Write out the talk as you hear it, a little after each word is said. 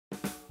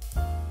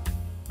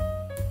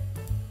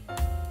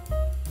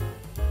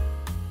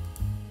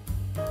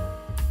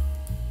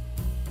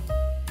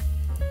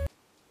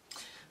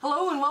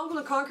Hello and welcome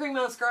to Conquering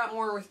Mount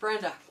Scrapmore with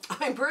Brenda.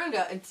 I'm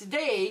Brenda and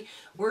today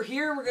we're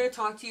going to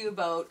talk to you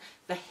about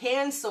the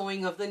hand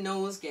sewing of the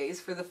nosegays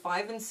for the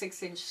 5 and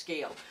 6 inch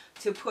scale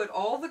to put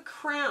all the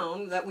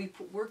crown that we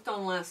worked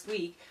on last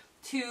week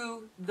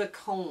to the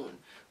cone,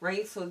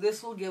 right? So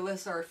this will give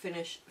us our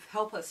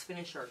help us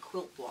finish our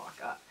quilt block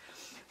up.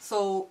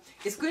 So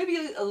it's going to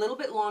be a little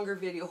bit longer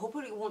video.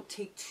 Hopefully it won't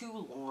take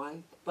too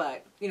long,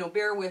 but you know,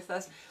 bear with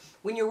us.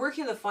 When you're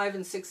working the 5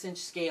 and 6 inch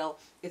scale,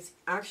 it's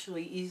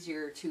actually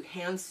easier to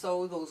hand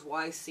sew those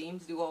Y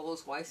seams, do all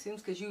those Y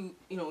seams, because you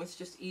know, it's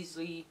just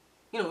easily,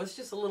 it's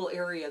just a little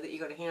area that you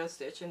got to hand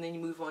stitch, and then you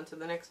move on to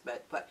the next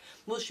bit. But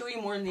we'll show you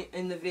more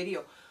in the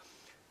video.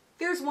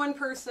 There's one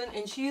person,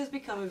 and she has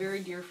become a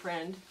very dear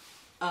friend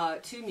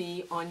to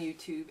me on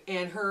YouTube,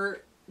 and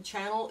her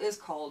channel is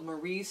called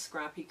Marie's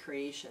Scrappy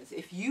Creations.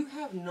 If you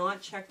have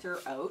not checked her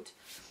out,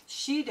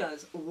 she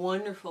does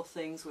wonderful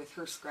things with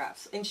her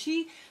scraps, and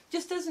she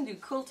just doesn't do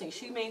quilting.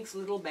 She makes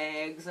little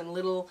bags and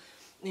little,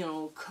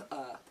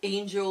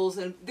 angels,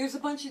 and there's a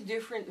bunch of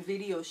different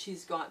videos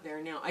she's got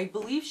there now. I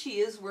believe she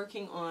is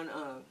working on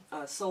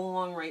a sew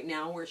along right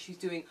now where she's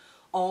doing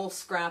all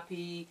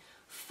scrappy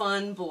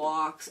fun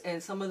blocks,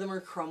 and some of them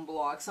are crumb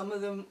blocks. Some of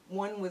them,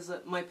 one was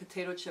my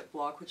potato chip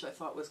block, which I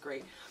thought was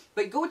great.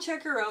 But go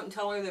check her out and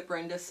tell her that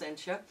Brenda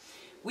sent you.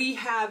 We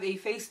have a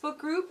Facebook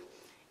group,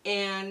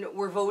 and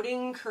we're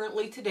voting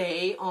currently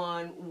today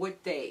on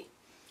what day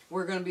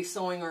we're going to be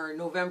sewing our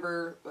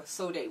November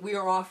sew date. We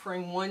are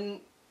offering one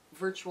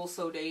virtual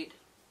sew date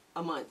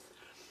a month.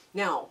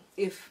 Now,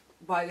 if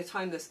by the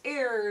time this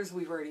airs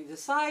we've already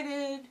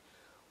decided,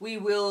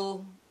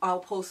 I'll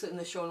post it in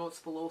the show notes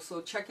below, so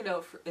check it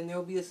out, and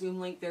there'll be a Zoom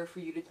link there for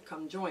you to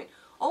come join.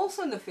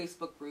 Also in the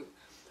Facebook group,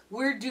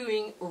 we're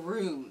doing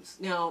rooms.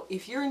 Now,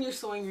 if you're in your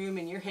sewing room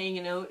and you're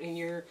hanging out and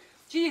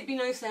gee, it'd be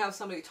nice to have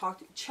somebody to talk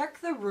to, check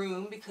the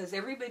room, because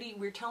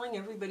we're telling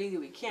everybody that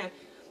we can.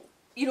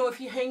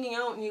 If you're hanging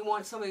out and you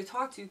want somebody to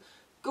talk to,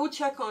 go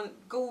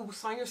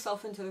sign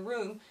yourself into the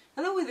room,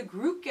 and that way the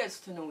group gets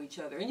to know each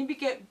other, and you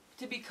get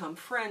to become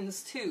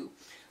friends too.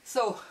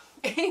 So,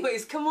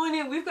 anyways, come on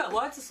in. We've got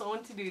lots of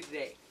sewing to do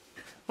today.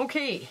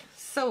 Okay,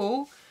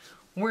 so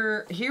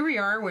here we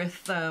are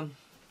with the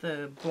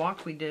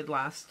block we did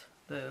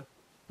the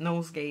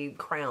nosegay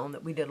crown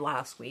that we did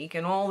last week,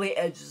 and all the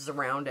edges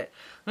around it.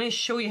 Let me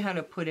show you how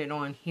to put it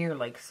on here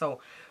like so.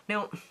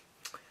 Now,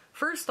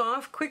 first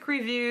off, quick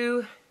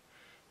review.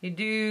 You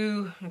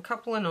do a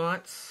couple of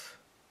knots.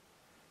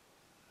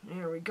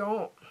 There we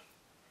go.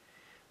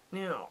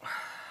 Now,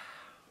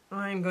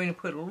 I'm going to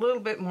put a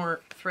little bit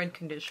more thread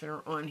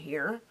conditioner on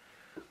here,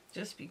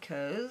 just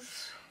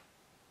because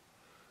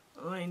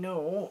I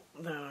know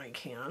that I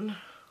can.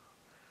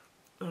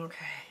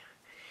 Okay.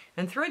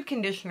 And thread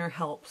conditioner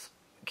helps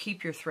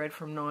keep your thread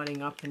from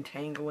knotting up and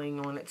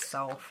tangling on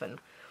itself, and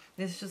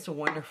it's just a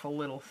wonderful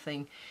little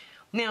thing.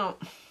 Now,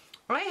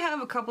 I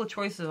have a couple of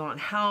choices on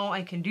how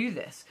I can do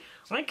this.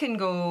 I can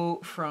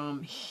go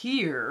from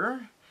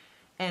here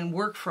and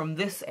work from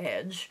this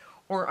edge,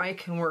 or I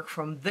can work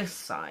from this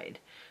side.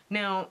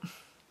 Now,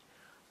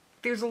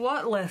 there's a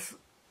lot less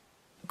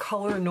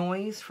color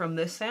noise from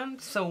this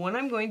end, so what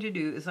I'm going to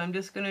do is I'm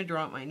just going to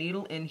drop my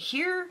needle in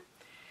here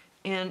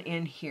and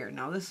in here.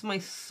 Now, this is my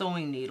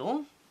sewing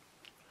needle,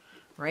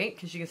 right?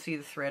 Because you can see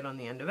the thread on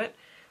the end of it.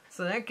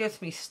 So that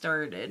gets me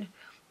started.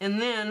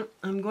 And then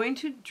I'm going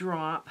to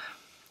drop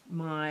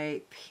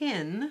my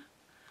pin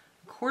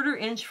 1/4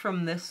 inch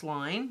from this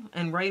line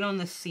and right on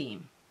the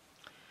seam.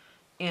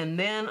 And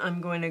then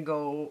I'm going to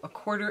go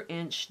 1/4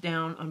 inch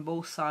down on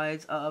both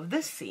sides of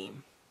this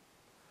seam.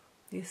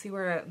 You see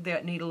where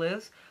that needle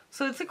is?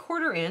 So it's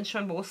 1/4 inch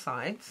on both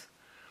sides,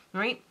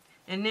 right?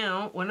 And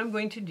now what I'm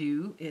going to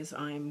do is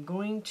I'm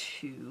going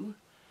to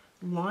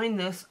line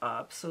this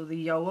up so the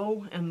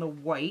yellow and the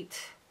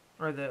white,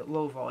 or the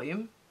low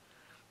volume,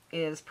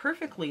 is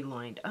perfectly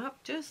lined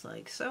up, just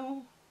like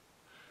so.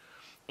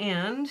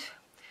 And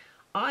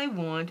I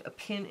want a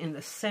pin in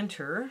the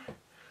center,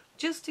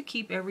 just to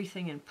keep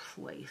everything in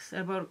place,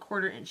 about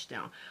 1/4 inch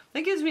down.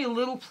 That gives me a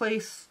little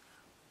place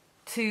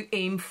to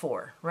aim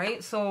for,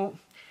 right? So,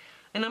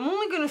 and I'm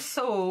only going to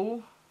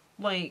sew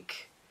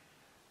like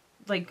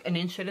 1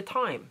 inch at a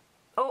time.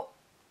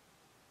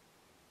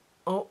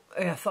 Oh,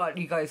 I thought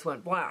you guys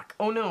went black.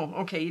 Oh no,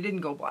 okay, you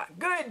didn't go black.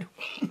 Good!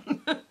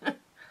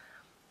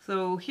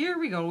 So here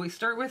we go. We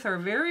start with our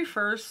very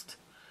first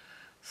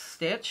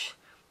stitch.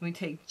 We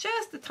take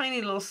just a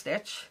tiny little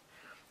stitch,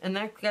 and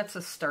that gets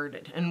us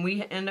started. And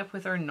we end up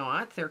with our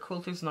knot, their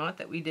quilter's knot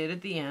that we did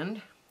at the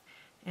end.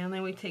 And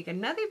then we take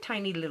another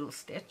tiny little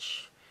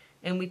stitch,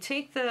 and we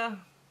take the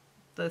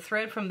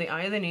thread from the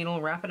eye of the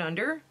needle, wrap it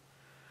under,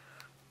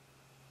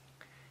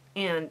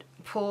 and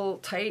pull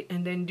tight,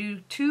 and then do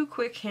 2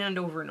 quick hand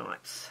over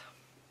knots.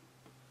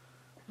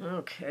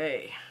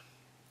 Okay.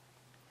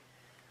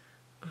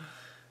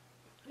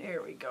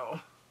 There we go.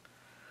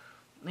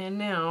 And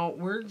now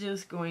we're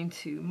just going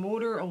to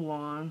motor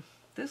along.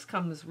 This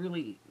comes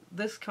really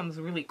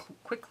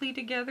quickly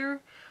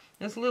together.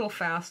 It's a little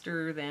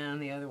faster than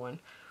the other one.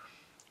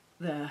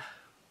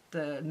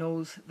 the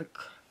nose, the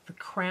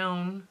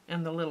crown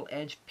and the little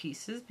edge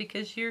pieces,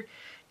 because you're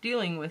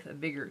dealing with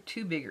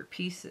two bigger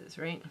pieces,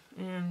 right?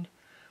 And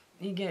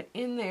you get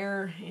in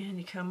there and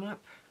you come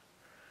up,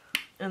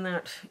 and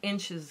that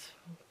inch is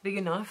big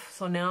enough.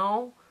 So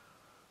now,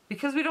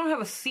 because we don't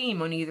have a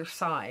seam on either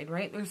side,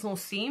 right? There's no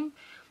seam.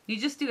 You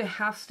just do a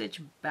half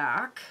stitch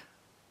back,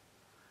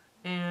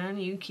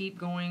 and you keep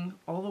going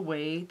all the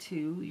way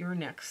to your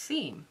next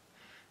seam,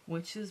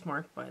 which is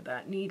marked by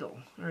that needle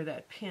or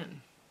that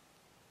pin.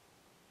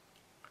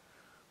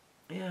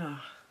 Yeah,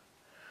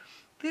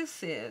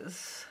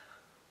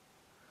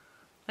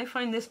 I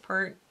find this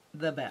part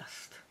the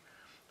best.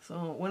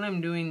 So what I'm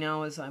doing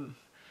now is I'm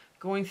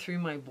going through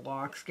my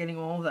blocks, getting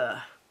all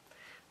the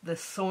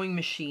sewing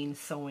machine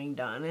sewing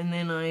done, and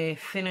then I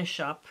finish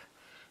up,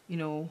 you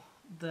know,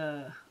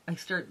 I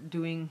start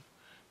doing,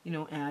 you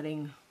know,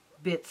 adding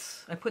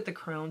bits. I put the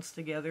crowns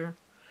together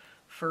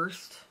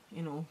first,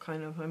 you know,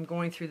 kind of, I'm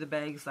going through the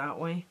bags that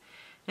way.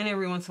 And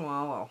every once in a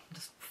while I'll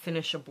just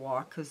finish a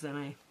block, because then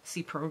I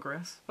see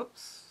progress.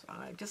 Oops,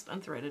 I just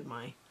unthreaded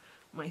my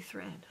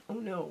thread. Oh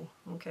no,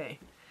 okay.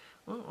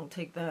 Well, I'll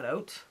take that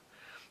out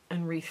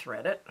and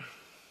rethread it.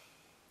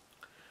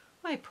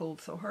 I pulled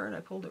so hard,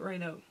 I pulled it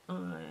right out.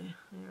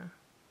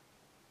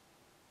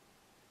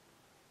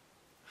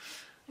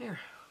 There.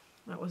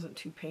 That wasn't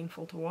too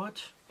painful to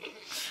watch.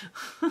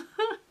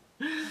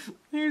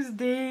 There's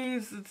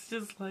days it's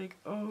just like,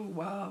 oh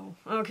wow.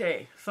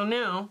 Okay, so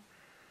now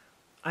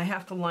I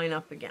have to line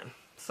up again.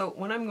 So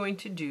what I'm going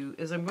to do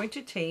is I'm going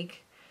to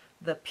take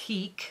the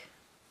peak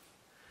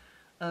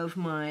of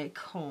my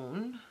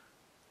cone,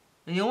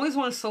 and you always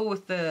want to sew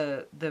with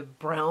the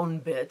brown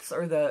bits,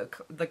 or the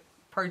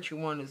part you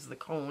want is the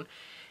cone,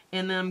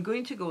 and then I'm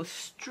going to go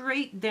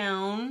straight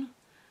down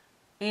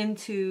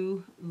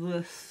into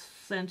the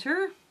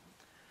center,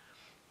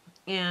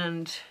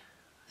 and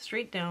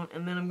straight down,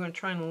 and then I'm going to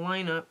try and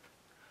line up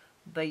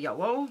the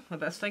yellow the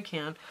best I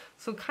can,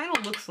 so it kind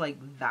of looks like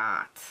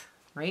that,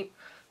 right?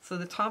 So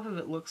the top of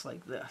it looks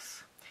like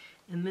this,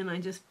 and then I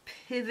just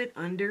pivot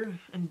under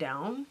and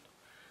down,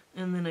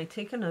 and then I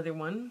take another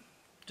one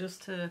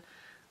just to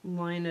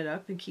line it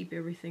up and keep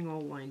everything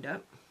all lined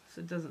up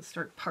so it doesn't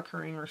start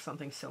puckering or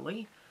something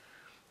silly.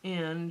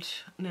 And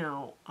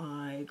now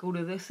I go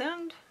to this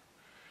end,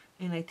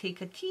 and I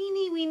take a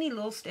teeny weeny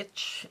little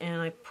stitch,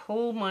 and I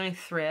pull my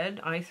thread,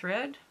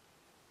 eye-thread,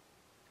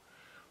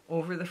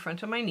 over the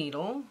front of my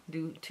needle,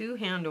 do 2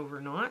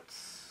 hand-over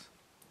knots.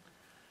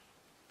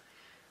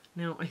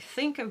 Now I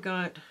think I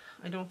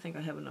don't think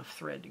I have enough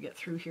thread to get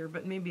through here,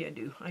 but maybe I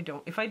do. I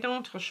don't. If I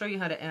don't, I'll show you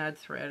how to add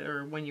thread,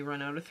 or when you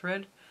run out of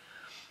thread.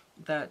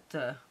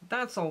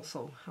 That's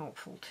also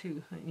helpful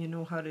too, that you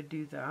know how to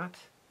do that.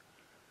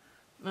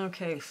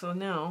 Okay, so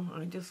now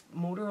I just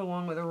motor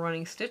along with a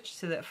running stitch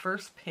to that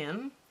first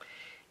pin,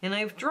 and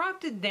I've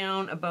dropped it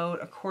down about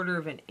 1/4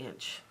 of an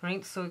inch,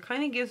 right? So it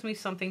kind of gives me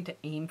something to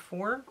aim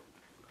for.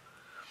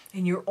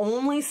 And you're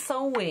only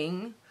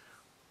sewing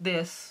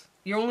this,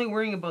 you're only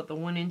worrying about the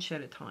 1 inch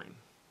at a time,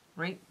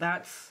 right?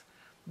 That's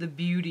the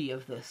beauty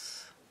of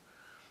this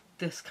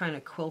kind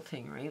of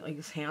quilting, right? Like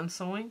this hand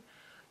sewing.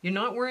 You're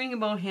not worrying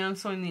about hand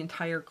sewing the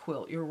entire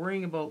quilt. You're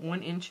worrying about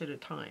 1 inch at a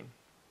time.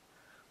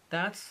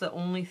 That's the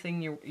only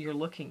thing you're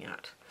looking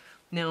at.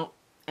 Now,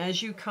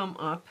 as you come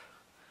up,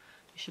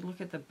 you should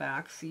look at the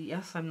back. See,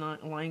 yes, I'm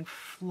not lying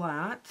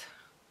flat,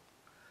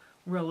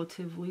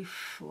 relatively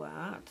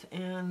flat,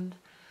 and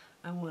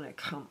I want to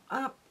come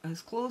up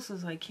as close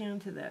as I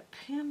can to that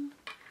pin,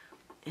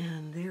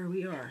 and there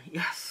we are.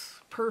 Yes,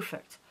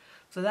 perfect.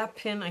 So that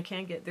pin, I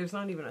can't get, there's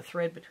not even a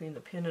thread between the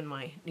pin and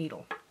my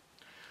needle.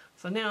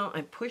 So now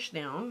I push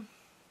down,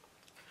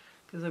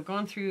 because I've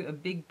gone through a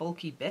big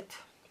bulky bit.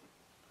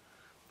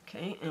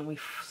 Okay, and we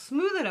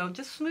smooth it out,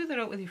 just smooth it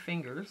out with your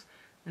fingers.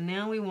 And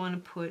now we want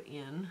to put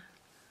in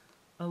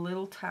a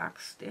little tack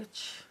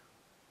stitch,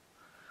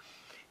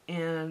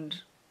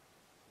 and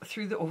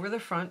over the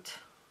front,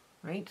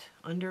 right?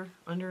 Under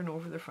and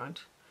over the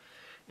front.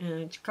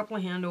 And a couple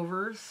of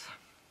handovers,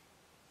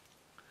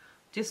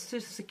 just to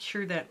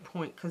secure that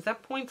point, because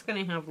that point's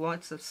going to have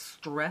lots of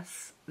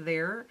stress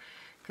there,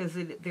 because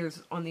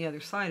there's, on the other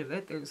side of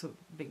it, there's a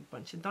big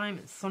bunch of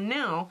diamonds. So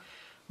now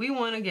we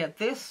want to get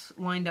this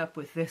lined up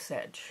with this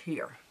edge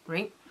here,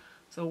 right?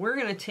 So we're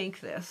going to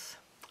take this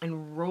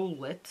and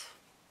roll it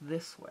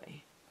this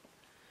way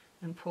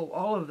and pull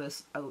all of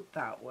this out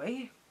that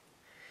way.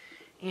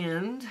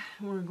 And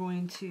we're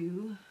going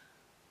to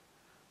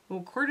go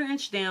 1/4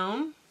 inch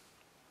down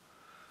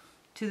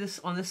to this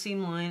on the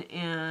seam line,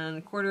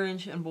 and 1/4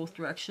 inch in both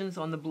directions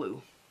on the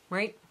blue,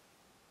 right?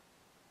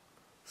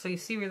 So you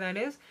see where that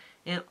is?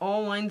 And it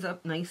all lines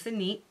up nice and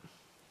neat.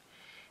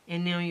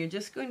 And now you're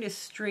just going to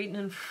straighten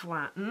and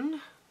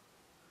flatten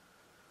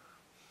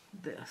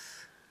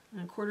this.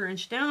 And 1/4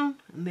 inch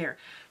down, and there.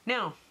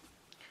 Now,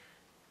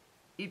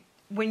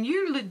 when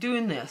you're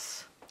doing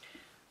this,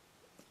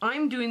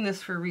 I'm doing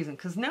this for a reason,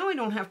 because now I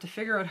don't have to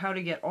figure out how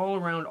to get all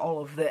around all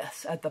of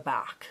this at the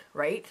back,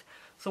 right?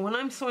 So when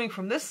I'm sewing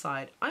from this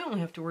side, I only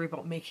have to worry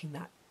about making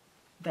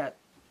that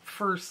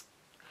first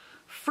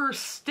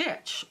first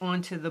stitch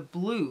onto the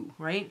blue,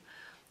 right?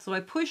 So I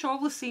push all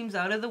the seams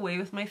out of the way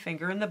with my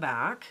finger in the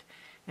back,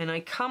 and I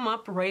come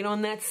up right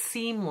on that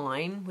seam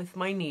line with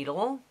my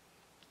needle,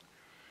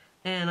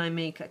 and I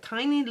make a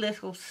tiny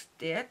little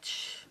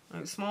stitch,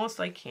 as small as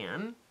I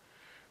can,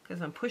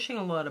 because I'm pushing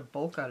a lot of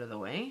bulk out of the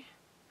way.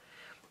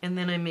 And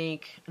then I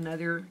make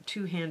another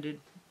two-handed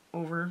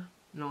over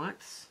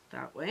knots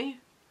that way.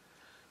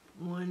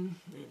 1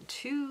 and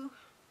 2.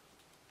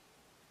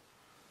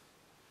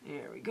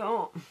 There we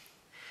go.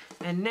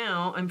 And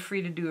now I'm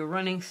free to do a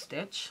running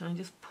stitch. I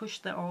just push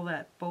all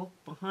that bulk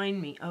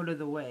behind me out of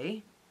the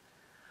way.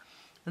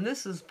 And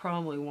this is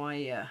probably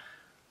why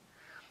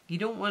you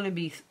don't want to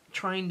be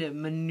trying to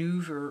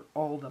maneuver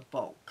all the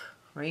bulk,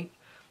 right?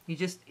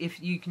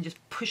 If you can just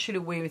push it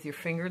away with your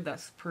finger,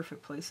 that's the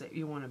perfect place that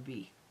you want to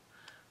be,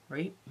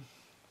 right?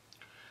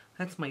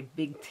 That's my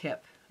big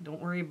tip.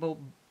 Don't worry about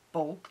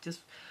bulk,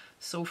 just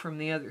sew from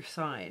the other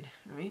side,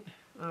 right?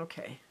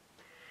 Okay,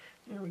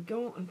 there we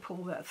go, and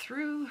pull that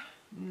through,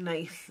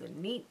 nice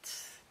and neat.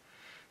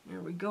 There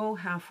we go,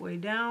 halfway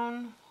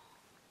down.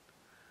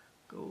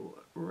 Go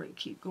right,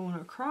 keep going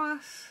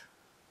across.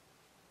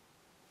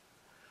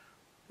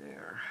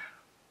 There.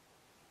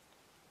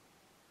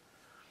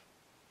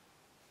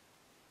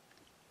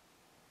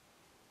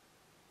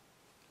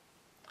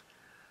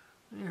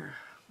 There.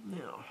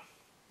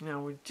 Now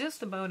we're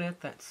just about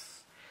at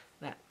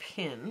that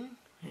pin.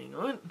 Hang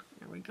on.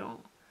 There we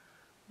go.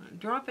 I'm gonna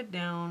drop it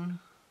down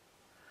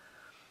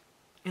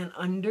and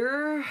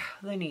under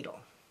the needle,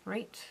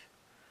 right?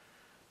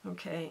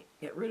 Okay,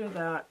 get rid of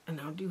that, and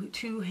I'll do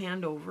 2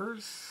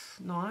 handovers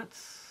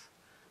knots.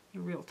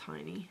 They're real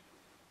tiny.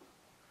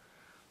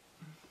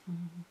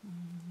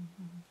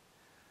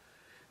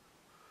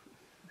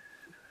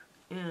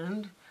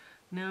 And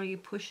now you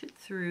push it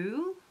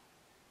through,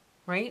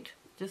 right?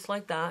 Just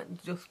like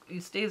that. Just you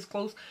stay as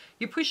close.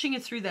 You're pushing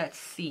it through that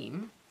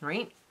seam,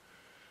 right?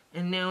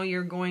 And now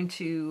you're going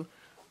to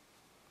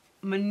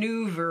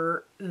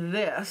maneuver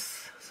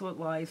this so it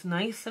lies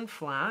nice and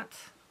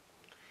flat.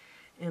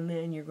 And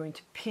then you're going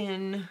to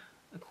pin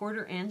a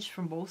 1/4 inch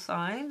from both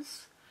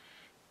sides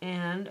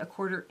and a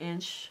 1/4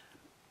 inch,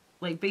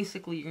 like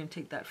basically you're going to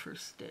take that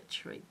first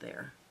stitch right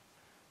there,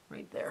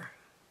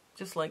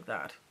 just like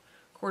that.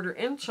 1/4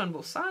 inch on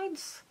both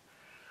sides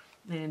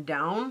and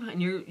down,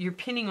 and you're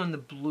pinning on the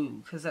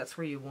blue because that's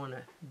where you want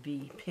to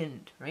be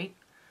pinned, right?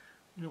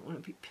 You don't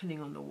want to be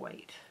pinning on the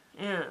white.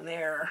 And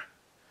there.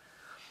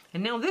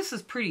 And now this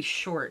is pretty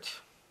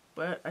short,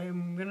 but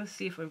I'm going to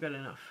see if I've got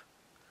enough.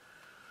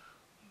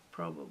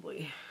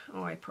 Probably.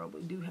 Oh, I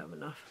probably do have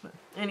enough. But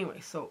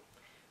anyway, so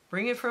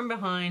bring it from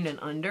behind and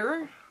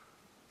under.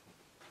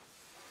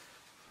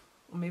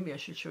 Well, maybe I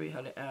should show you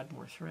how to add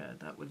more thread.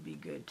 That would be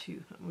good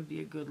too. That would be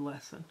a good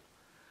lesson.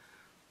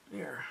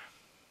 There.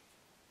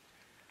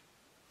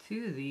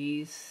 2 of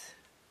these.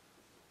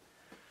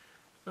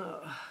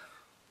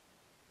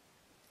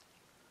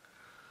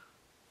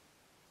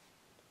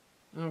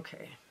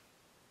 Okay.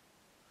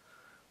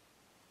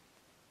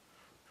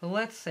 So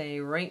let's say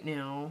right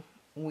now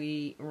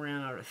we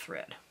ran out of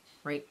thread,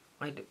 right?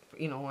 I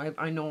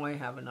know I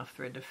have enough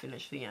thread to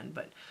finish the end,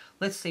 but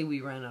let's say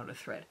we ran out of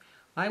thread.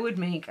 I would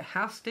make a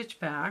 1/2 stitch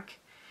back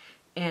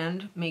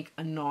and make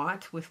a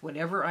knot with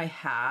whatever I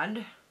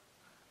had,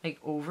 like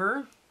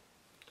over,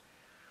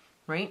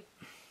 right?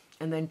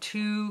 And then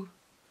 2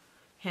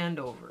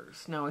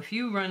 handovers. Now, if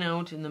you run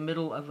out in the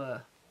middle of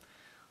a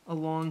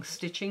long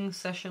stitching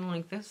session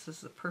like this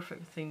is the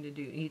perfect thing to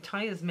do. You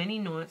tie as many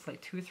knots,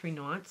 like 2 or 3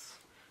 knots,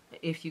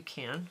 if you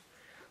can.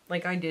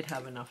 Like I did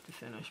have enough to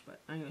finish,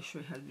 but I'm going to show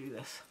you how to do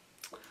this.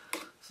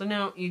 So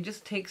now you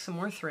just take some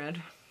more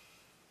thread,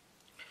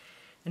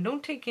 and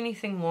don't take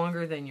anything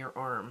longer than your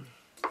arm.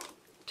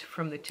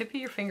 From the tip of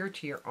your finger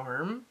to your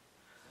arm,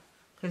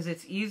 because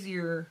it's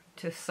easier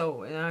to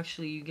sew, and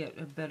actually you get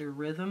a better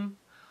rhythm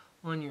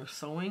on your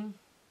sewing.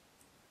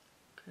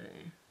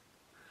 Okay.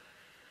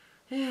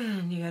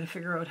 And you got to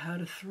figure out how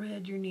to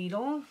thread your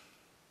needle.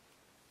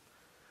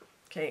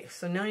 Okay,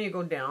 so now you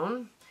go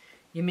down.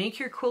 You make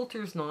your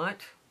quilter's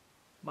knot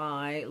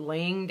by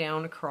laying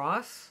down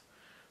across.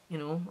 You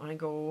know, I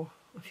go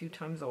a few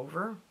times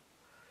over.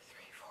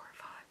 3, 4,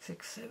 5,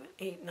 6, 7,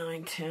 8,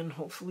 9, 10.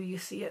 Hopefully you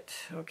see it.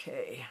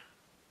 Okay.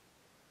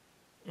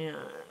 And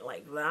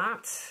like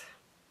that.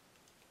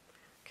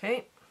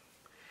 Okay.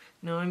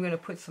 Now I'm going to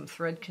put some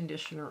thread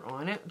conditioner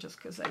on it just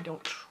because I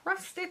don't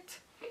trust it.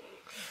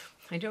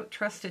 I don't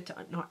trust it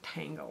to not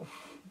tangle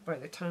by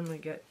the time I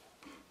get...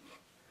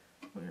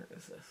 Where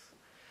is this?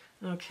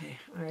 Okay,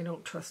 I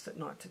don't trust it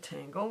not to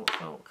tangle.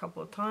 So a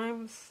couple of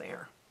times.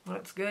 There.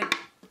 That's good.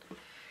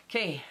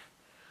 Okay.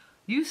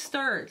 You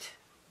start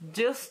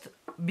just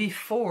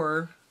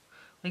before,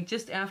 like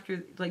just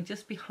after, like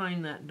just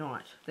behind that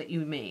knot that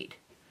you made,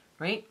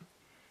 right?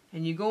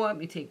 And you go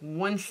up, you take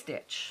 1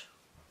 stitch,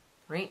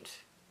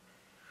 right?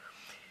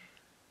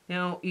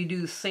 Now you do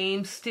the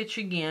same stitch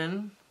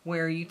again,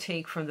 where you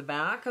take from the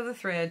back of the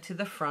thread to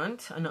the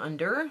front and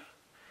under,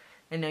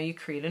 and now you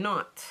create a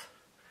knot.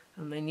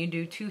 And then you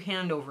do 2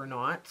 handover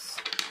knots,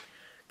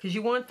 because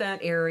you want that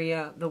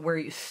area, where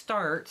you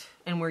start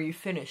and where you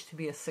finish, to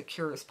be as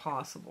secure as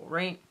possible,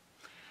 right?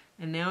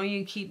 And now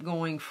you keep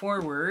going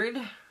forward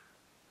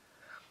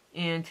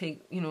and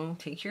take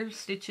your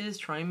stitches,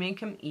 try and make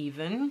them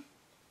even.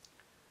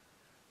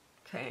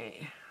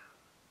 Okay.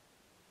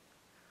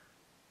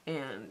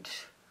 And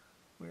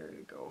where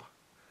to go?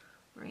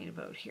 Right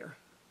about here.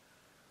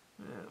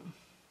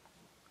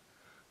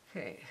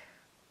 Okay.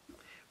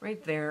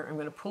 Right there, I'm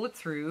going to pull it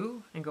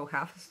through and go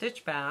half a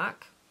stitch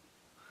back.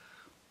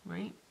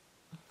 Right?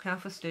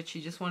 Half a stitch,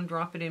 you just want to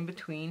drop it in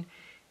between.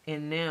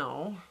 And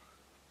now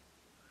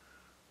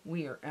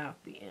we are at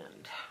the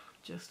end.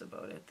 Just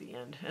about at the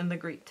end. And the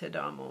great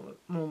ta-da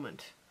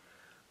moment.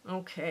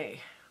 Okay.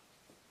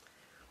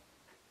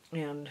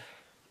 And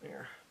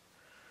there.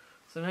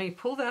 So now you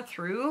pull that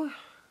through.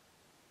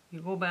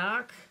 You go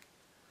back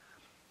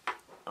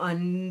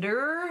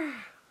under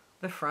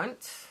the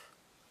front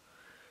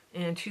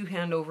and 2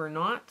 hand-over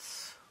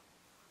knots.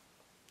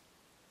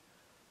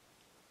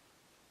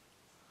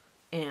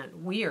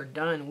 And we are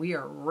done. We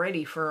are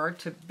ready for our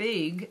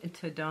big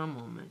ta-da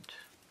moment.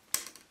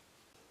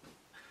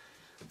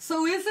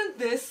 So isn't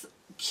this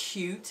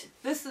cute?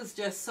 This is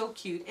just so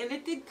cute, and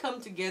it did come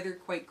together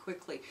quite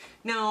quickly.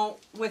 Now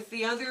with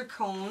the other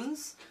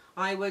cones,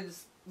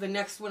 the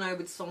next one I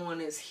would sew on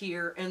is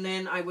here, and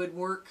then I would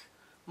work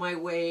my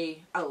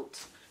way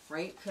out,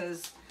 right?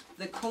 Because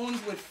the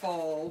cones would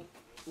fall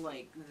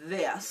like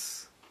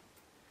this,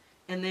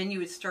 and then you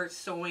would start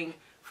sewing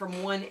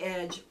from one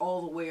edge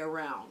all the way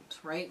around,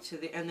 right?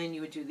 And then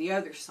you would do the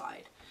other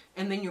side,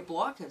 and then your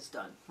block is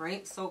done,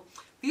 right? So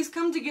these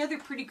come together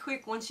pretty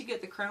quick once you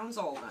get the crowns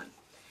all done,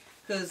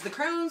 because the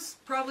crowns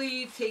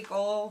probably take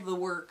all the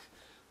work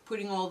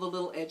putting all the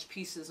little edge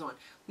pieces on.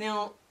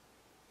 Now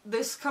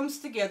this comes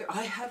together.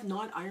 I have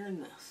not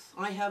ironed this.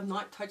 I have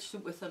not touched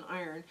it with an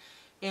iron,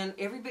 and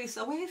everybody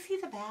said, "Oh, I see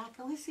the back.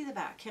 I see the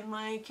back." Can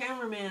my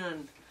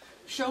cameraman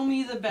show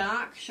me the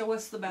back? Show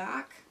us the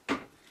back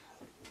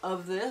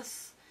of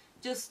this.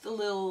 Just a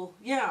little,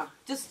 yeah,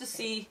 just to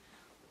see,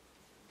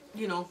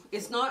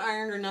 it's not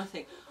ironed or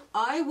nothing.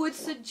 I would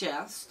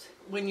suggest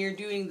when you're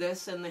doing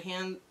this and the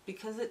hand,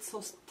 because it's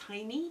so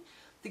tiny,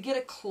 to get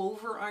a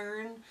clover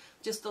iron,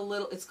 just a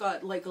little. It's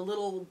got like a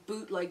little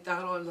boot like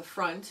that on the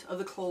front of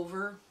the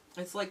clover.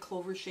 It's like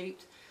clover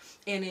shaped,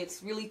 and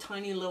it's really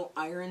tiny little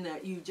iron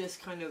that you just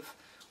kind of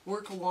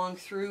work along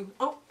through.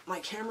 Oh,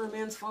 my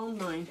cameraman's found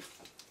mine.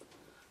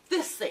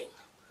 This thing,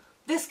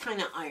 this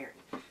kind of iron.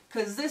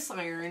 Because this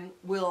iron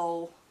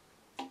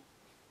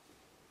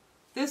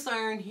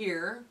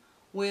here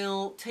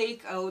will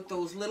take out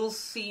those little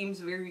seams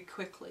very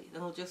quickly.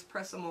 It'll just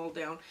press them all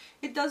down.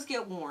 It does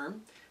get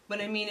warm,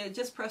 but I mean, it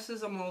just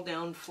presses them all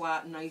down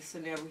flat, nice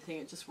and everything.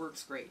 It just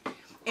works great.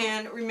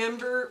 And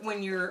remember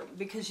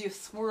because you've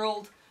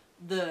swirled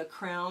the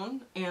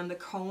crown and the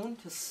cone,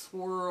 to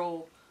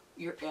swirl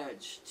your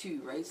edge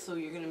too, right? So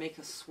you're going to make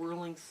a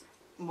swirling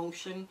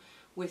motion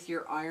with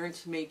your iron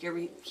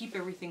to keep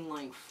everything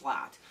lying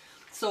flat.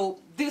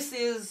 So this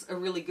is a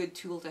really good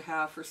tool to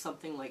have for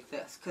something like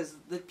this, because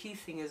the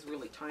piecing is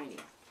really tiny.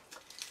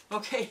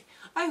 Okay,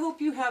 I hope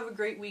you have a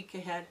great week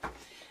ahead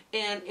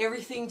and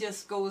everything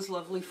just goes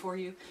lovely for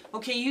you.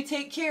 Okay, you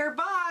take care.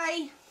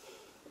 Bye!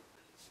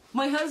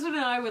 My husband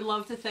and I would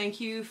love to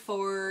thank you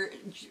for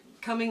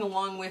coming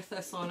along with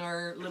us on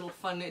our little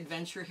fun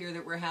adventure here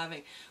that we're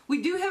having.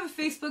 We do have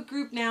a Facebook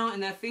group now,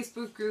 and that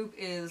Facebook group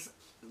is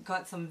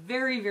got some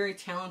very, very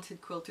talented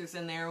quilters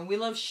in there, and we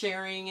love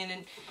sharing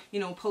and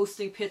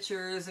posting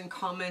pictures and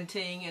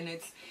commenting, and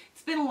it's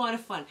been a lot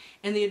of fun.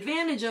 And the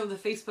advantage of the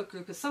Facebook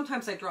group is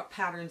sometimes I drop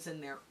patterns in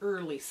there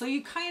early, so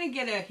you kind of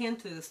get a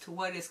hint as to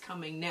what is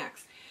coming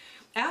next.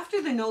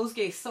 After the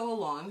Nosegay sew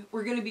along,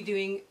 we're going to be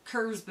doing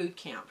curves boot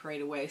camp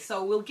right away.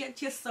 So we'll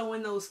get you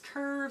sewing those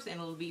curves, and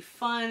it'll be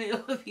fun.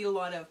 It'll be a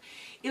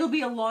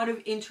lot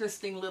of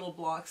interesting little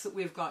blocks that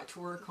we've got to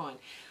work on.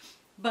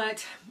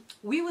 But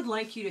we would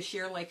like you to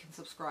share, like, and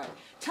subscribe.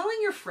 Telling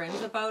your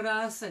friends about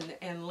us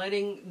and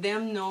letting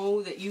them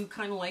know that you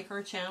kind of like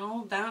our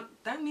channel,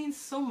 that means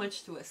so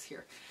much to us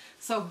here.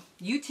 So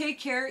you take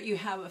care. You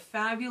have a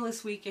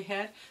fabulous week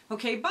ahead.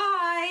 Okay,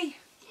 bye!